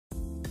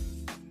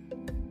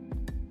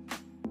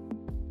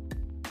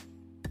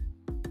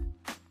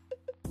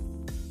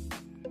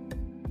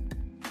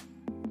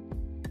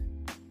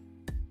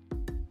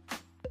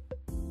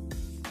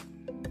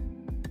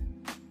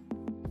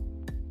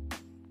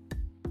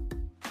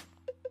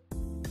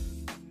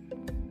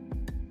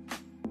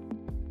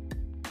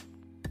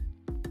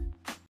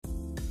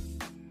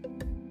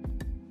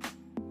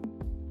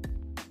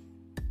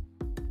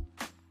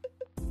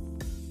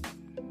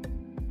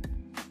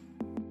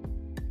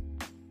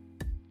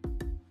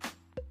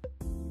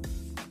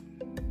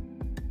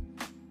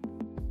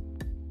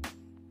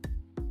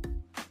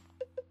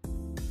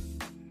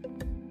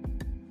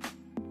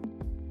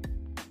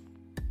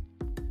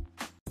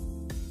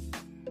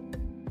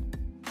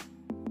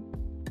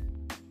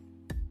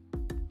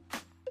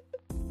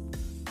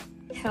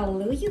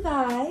Hello you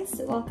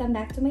guys, welcome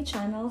back to my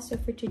channel. So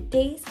for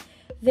today's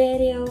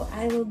video,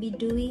 I will be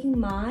doing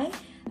my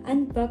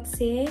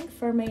unboxing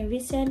for my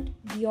recent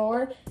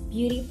Dior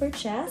beauty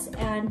purchase,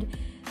 and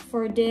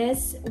for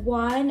this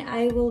one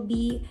I will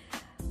be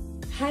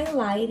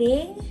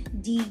highlighting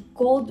the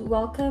gold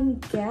welcome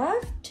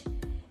gift,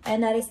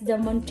 and that is the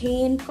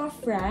Montaigne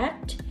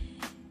Coffret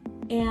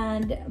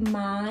and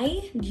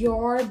my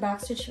Dior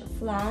Backstage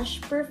Flash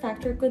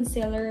Perfector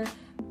Concealer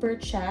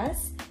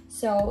purchase.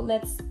 So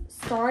let's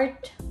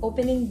start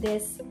opening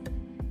this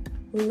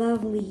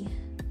lovely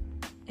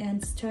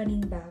and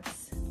stunning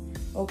box.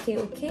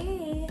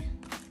 Okay,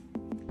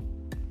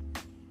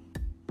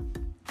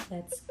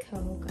 let's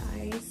go,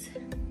 guys.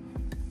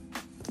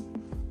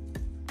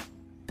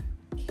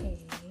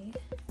 Okay,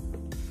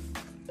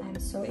 I'm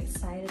so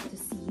excited to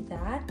see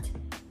that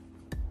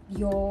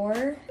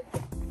your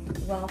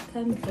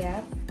welcome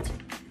gift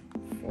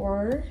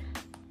for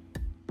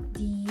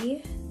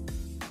the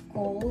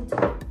gold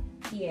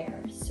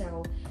here.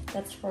 So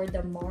that's for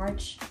the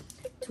March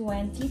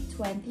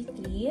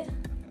 2023.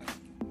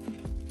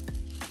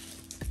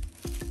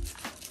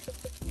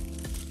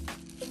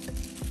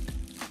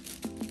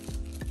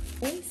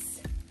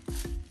 Please.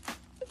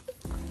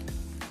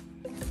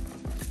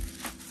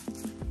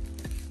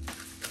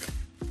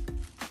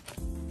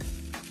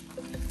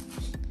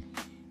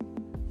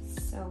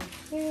 So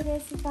here it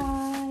is,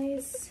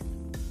 guys.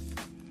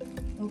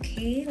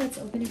 Okay, let's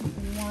open it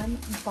one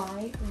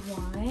by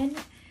one.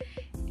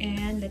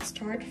 And let's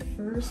start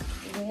first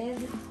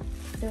with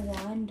the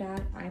one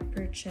that I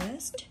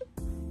purchased.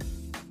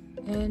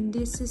 And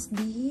this is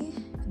the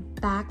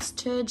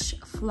Backstage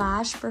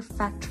Flash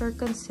Perfector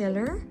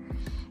Concealer.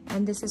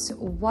 And this is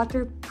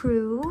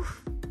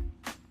waterproof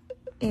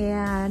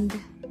and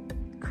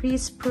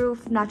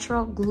crease-proof,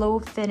 natural glow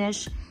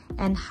finish,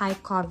 and high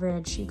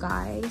coverage, you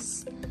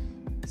guys.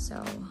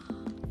 So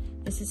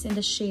this is in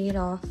the shade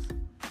of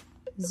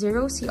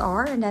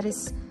 0CR, and that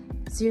is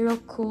Zero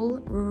Cool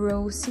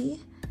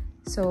Rosy.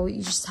 So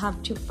you just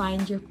have to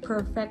find your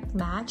perfect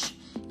match,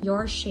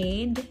 your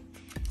shade,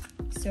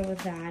 so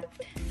that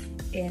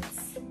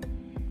it's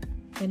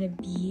gonna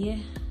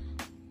be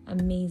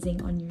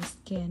amazing on your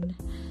skin.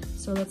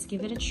 So let's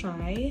give it a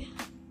try.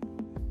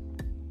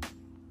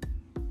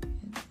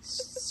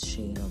 This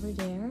shade over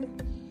there.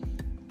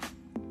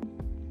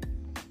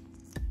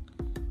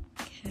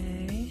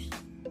 Okay.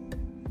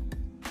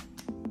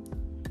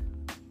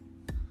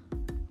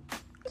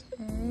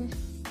 Okay.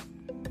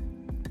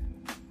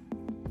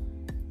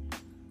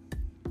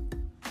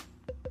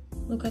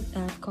 Look at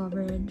that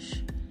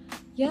coverage.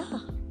 Yeah,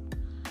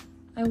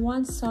 I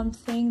want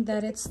something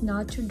that it's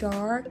not too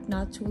dark,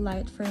 not too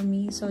light for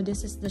me. So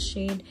this is the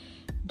shade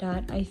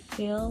that I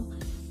feel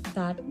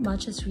that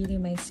matches really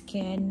my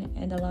skin,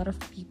 and a lot of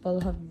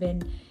people have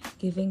been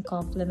giving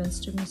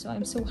compliments to me, so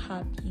I'm so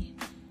happy.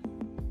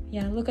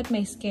 Yeah, look at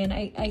my skin.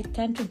 I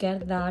tend to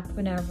get that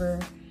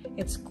whenever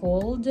it's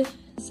cold,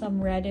 some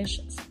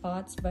reddish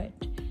spots, but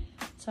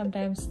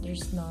sometimes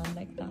there's none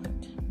like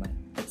that. But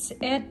that's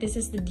it. This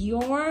is the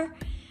Dior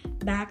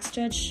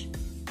Backstage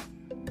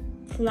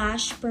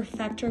Flash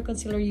Perfector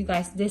Concealer, you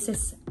guys. This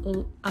is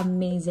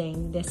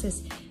amazing. This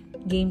is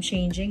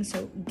game-changing,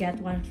 so get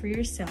one for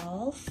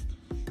yourself.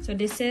 So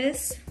this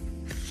is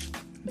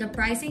the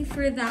pricing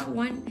for that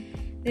one.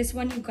 This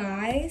one, you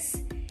guys,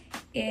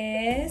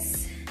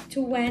 is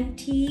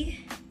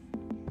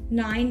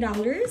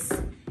 $29,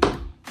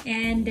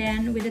 and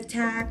then with the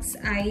tax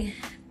I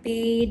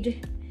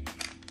paid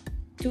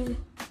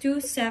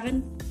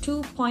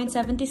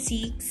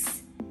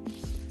 $2.76.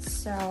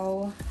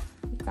 So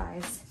you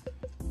guys,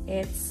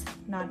 it's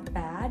not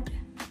bad.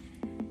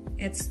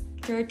 It's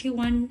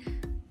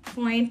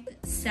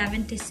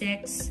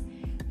 $31.76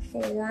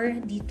 for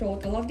the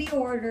total of the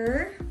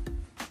order,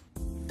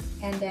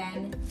 and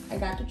then I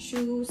got to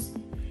choose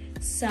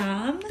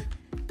some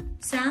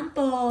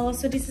samples.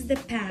 So this is the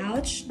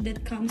pouch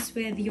that comes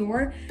with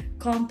your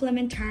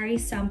complimentary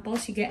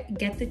samples. You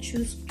get to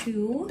choose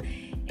 2,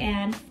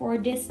 and for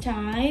this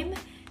time,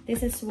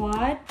 this is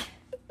what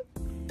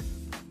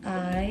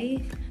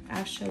I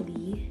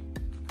actually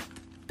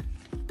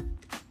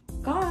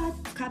got.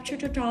 Capture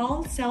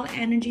Totale Cell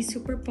Energy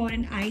Super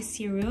Potent Eye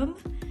Serum.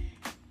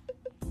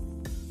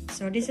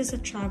 So this is a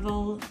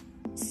travel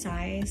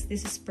size.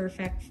 This is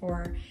perfect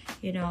for,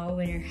 you know,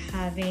 when you're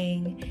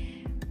having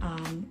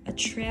a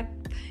trip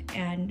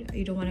and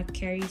you don't want to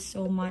carry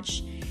so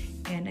much.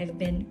 And I've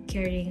been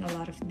carrying a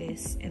lot of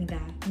this in the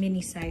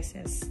mini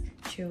sizes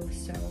too,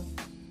 so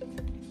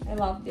I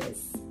love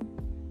this.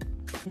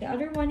 The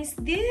other one is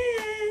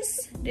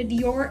this, the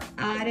Dior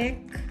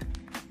Addict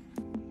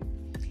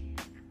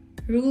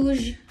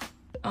Rouge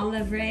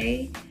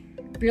Olivre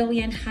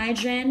Brilliant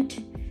Hydrant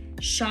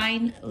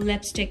Shine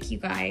Lipstick, you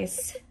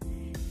guys.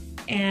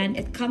 And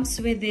it comes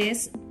with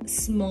this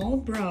small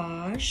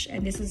brush,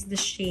 and this is the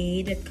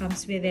shade that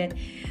comes with it.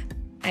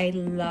 I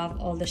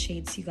love all the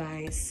shades, you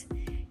guys.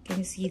 Can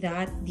you see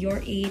that?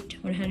 Dior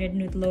 8 100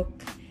 Nude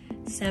Look,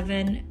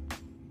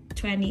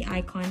 720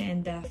 Icon,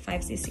 and the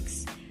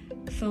 566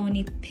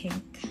 phony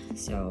pink,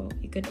 so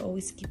you could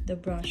always keep the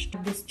brush.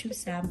 This 2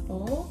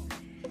 sample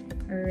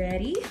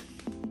already,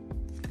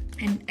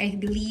 and I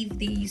believe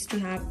they used to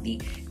have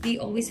they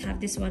always have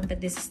this one,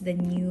 but this is the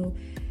new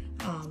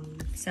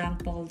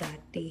sample that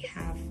they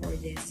have for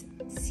this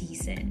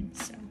season.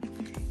 So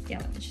yeah,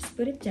 let me just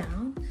put it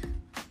down,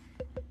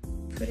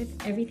 put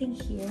everything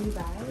here, you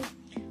guys.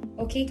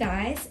 Okay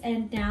guys,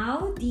 and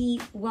now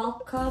the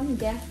welcome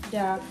gift,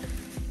 the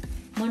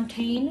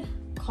Montaigne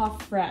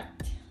Coffret.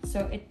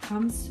 So it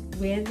comes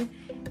with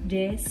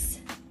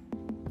this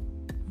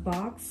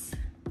box.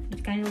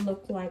 It kind of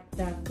look like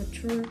the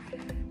couture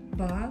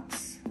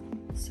box.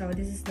 So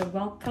this is the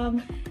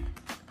welcome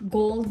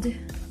gold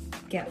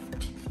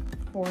gift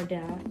for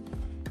the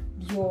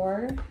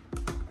Dior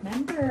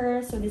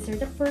members. So these are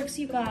the perks,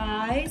 you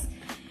guys.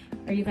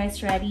 Are you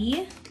guys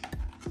ready?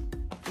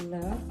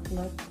 Look,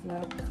 look,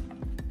 look.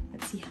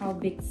 Let's see how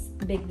big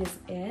this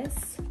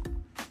is.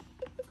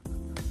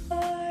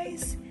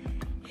 Guys,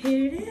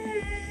 here it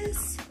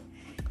is.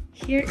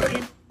 Here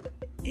it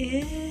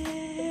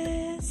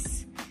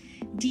is.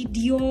 The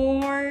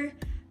Dior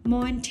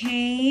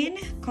Montaigne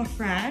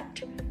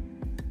Coffret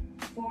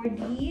for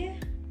the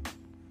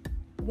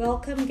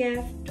welcome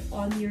gift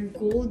on your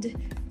gold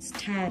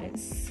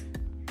status.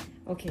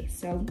 Okay,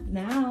 so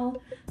now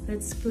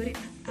let's put it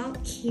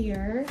out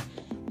here,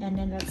 and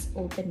then let's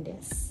open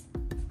this.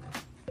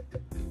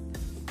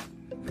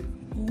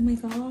 Oh my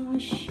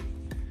gosh,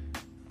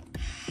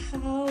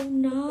 how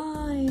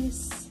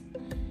nice!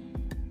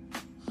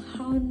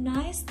 How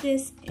nice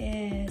this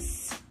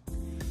is!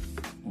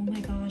 Oh my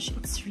gosh,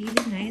 it's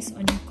really nice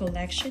on your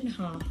collection,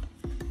 huh?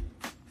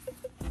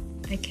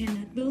 I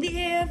cannot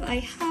believe I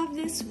have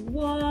this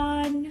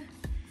one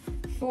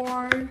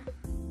for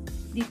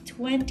the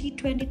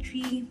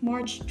 2023,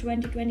 March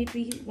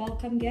 2023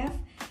 welcome gift.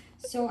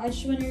 So I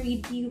just want to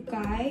read to you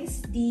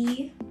guys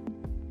the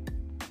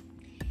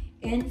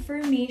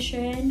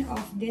information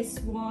of this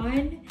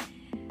one.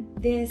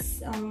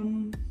 This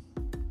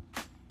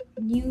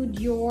new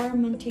Dior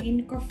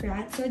Montaigne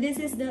Coffret. So this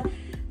is the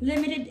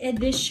limited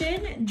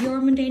edition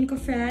Dior Montaigne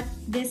Coffret.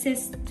 This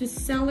is to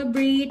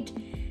celebrate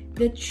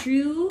the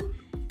true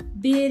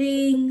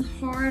beating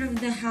heart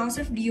of the House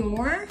of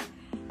Dior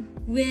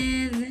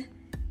with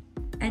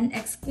an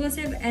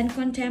exclusive and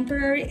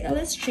contemporary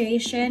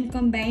illustration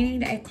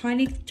combining the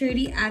iconic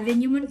 30th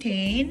Avenue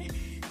Montaigne.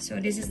 So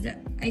this is the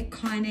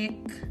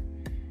iconic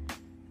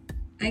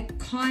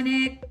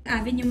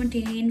Avenue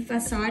Montaigne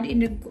facade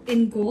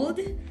in gold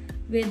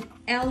with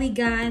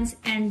elegance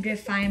and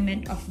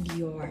refinement of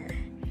Dior.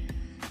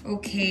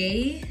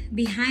 Okay,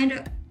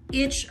 behind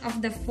each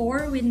of the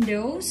 4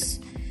 windows,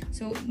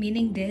 so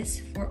meaning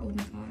this for, oh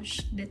my gosh,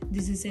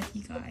 this is it,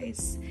 you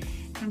guys.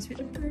 Comes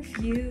with a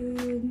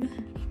perfume.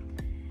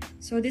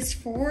 So this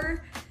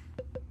 4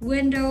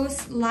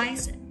 windows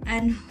lies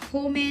an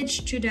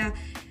homage to the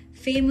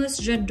famous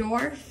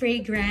J'adore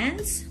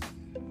fragrance,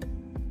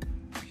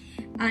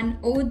 an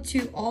ode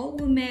to all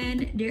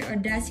women, their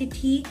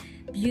audacity,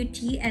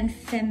 beauty, and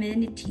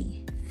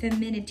femininity.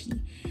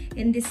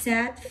 In this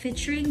set,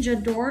 featuring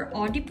J'adore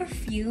Eau de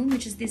Parfum,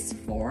 which is this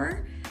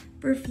 4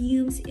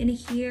 perfumes in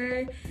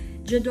here.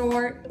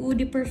 J'adore Eau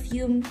de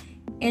Parfum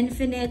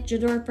Infinite,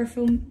 J'adore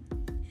Parfum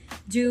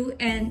Dew,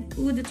 and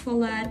Eau de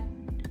Toilette.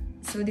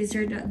 So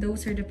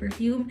those are the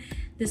perfume.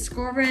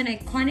 Discover an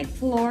iconic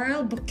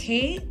floral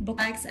bouquet,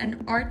 lacks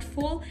an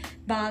artful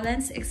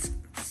balance,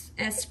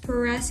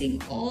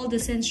 expressing all the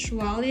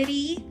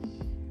sensuality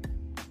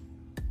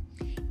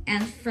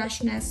and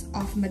freshness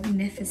of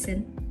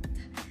magnificent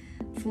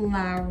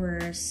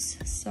flowers.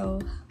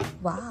 So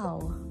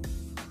wow,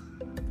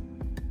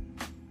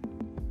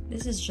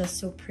 this is just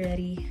so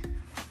pretty.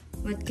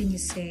 What can you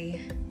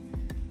say?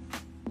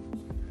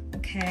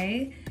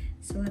 Okay,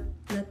 so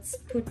let's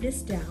put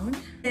this down.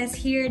 It says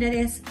here that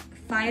is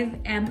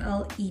 5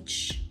 ml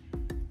each.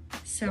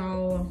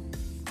 So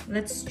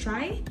let's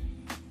try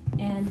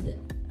and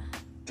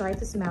try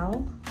to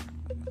smell.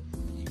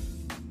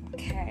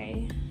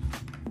 Okay,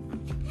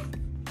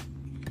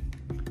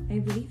 I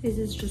believe this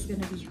is just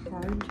gonna be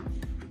hard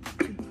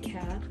to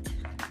get.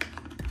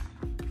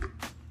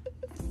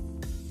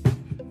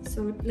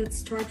 So let's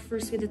start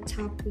first with the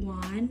top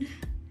one.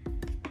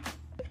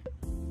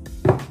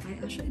 I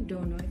actually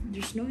don't know,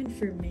 there's no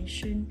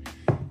information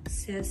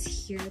says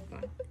here,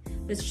 but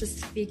let's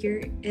just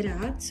figure it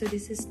out. So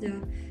this is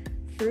the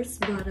first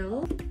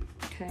bottle.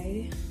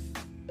 Okay,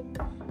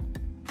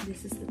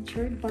 this is the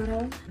 3rd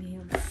bottle.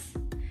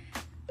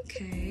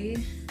 Okay,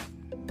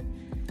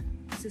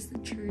 this is the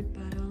 3rd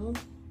bottle.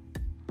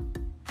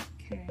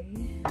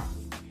 Okay,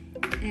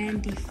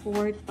 and the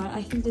 4th bottle.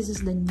 I think this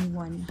is the new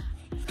one.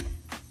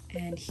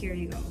 And here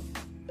you go.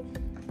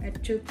 I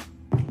took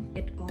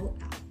it all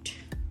out.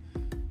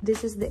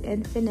 This is the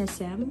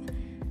Infinissime.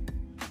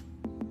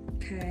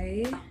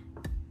 Okay,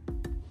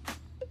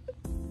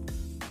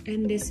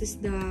 and this is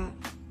the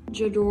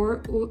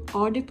J'adore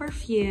Eau de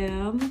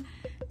Parfum,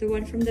 the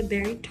one from the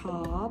very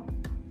top,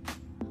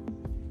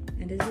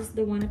 and this is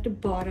the one at the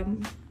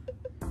bottom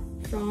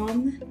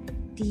from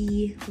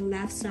the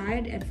left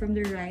side, and from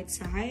the right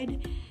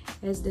side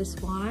is this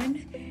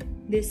one.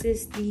 This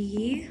is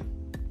the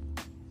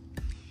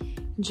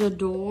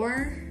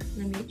Dior.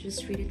 Let me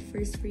just read it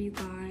first for you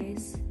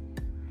guys.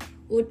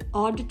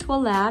 Eau de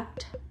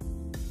Toilette.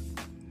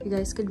 You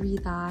guys could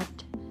read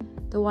that.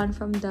 The one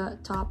from the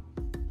top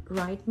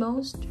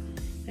rightmost.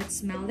 Let's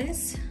smell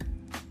this.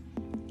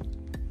 Oh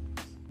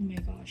my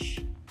gosh.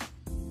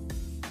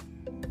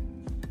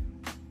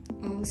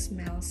 All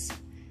smells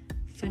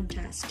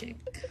fantastic.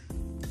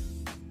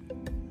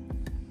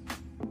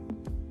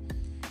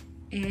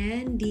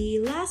 And the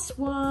last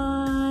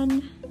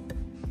one.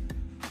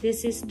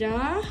 This is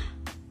the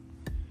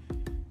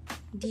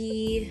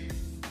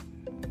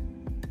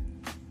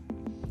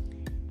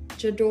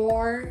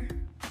Dior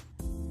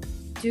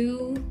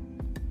Dew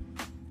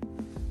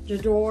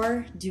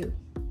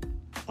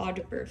Eau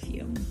de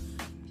Perfume.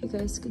 If you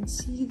guys could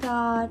see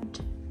that.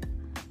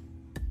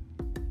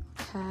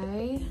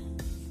 Okay,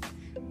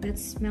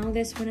 let's smell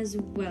this one as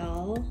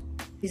well.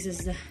 This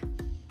is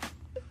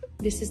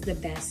the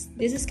best.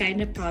 This is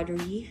kind of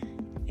powdery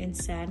in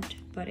scent,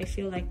 but I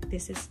feel like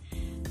this is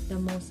the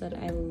most that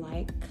I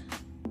like.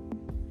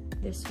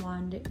 This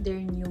one, their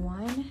new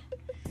one.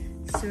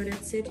 So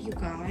that's it, you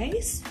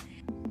guys.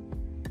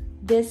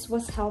 This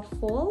was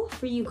helpful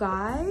for you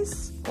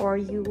guys, or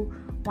you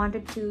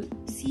wanted to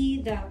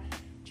see the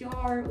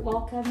Dior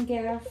welcome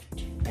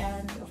gift,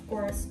 and of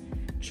course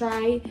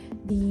try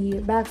the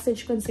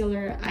Backstage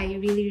concealer. I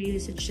really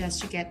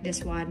suggest you get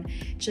this one.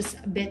 Just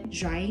a bit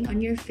drying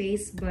on your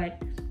face,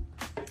 but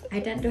I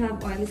tend to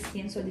have oily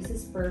skin, so this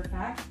is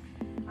perfect.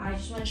 I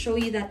just want to show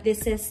you that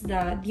this is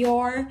the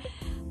Dior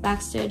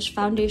Backstage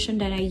foundation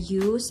that I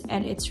use,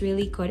 and it's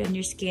really good on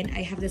your skin.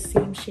 I have the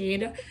same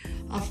shade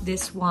of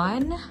this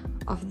one,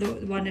 of the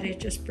one that I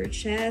just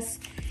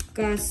purchased,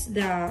 because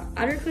the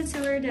other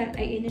concealer that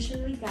I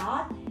initially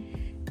got,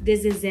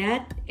 this is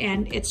it,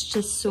 and it's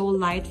just so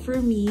light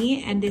for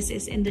me, and this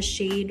is in the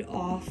shade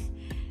of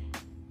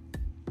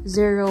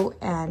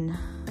 0N,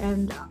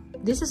 and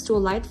this is too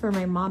light for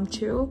my mom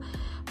too,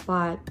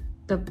 but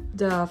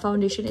the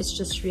foundation is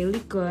just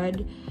really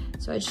good.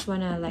 So I just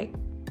want to like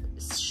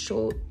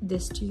show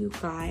this to you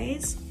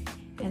guys,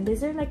 and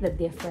these are like the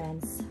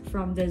difference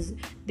from this.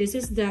 This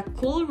is the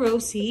Cool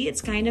Rosy,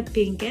 it's kind of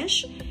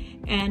pinkish,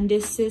 and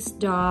this is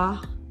the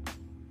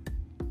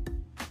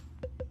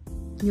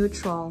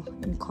neutral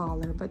in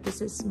color, but this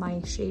is my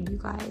shade, you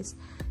guys.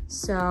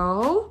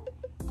 So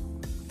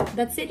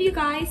that's it, you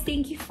guys.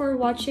 Thank you for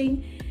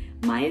watching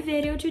my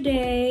video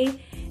today,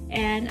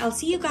 and I'll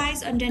see you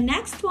guys on the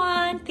next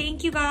one.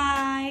 Thank you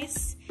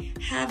guys.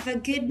 Have a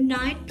good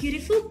night,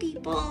 beautiful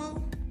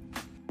people.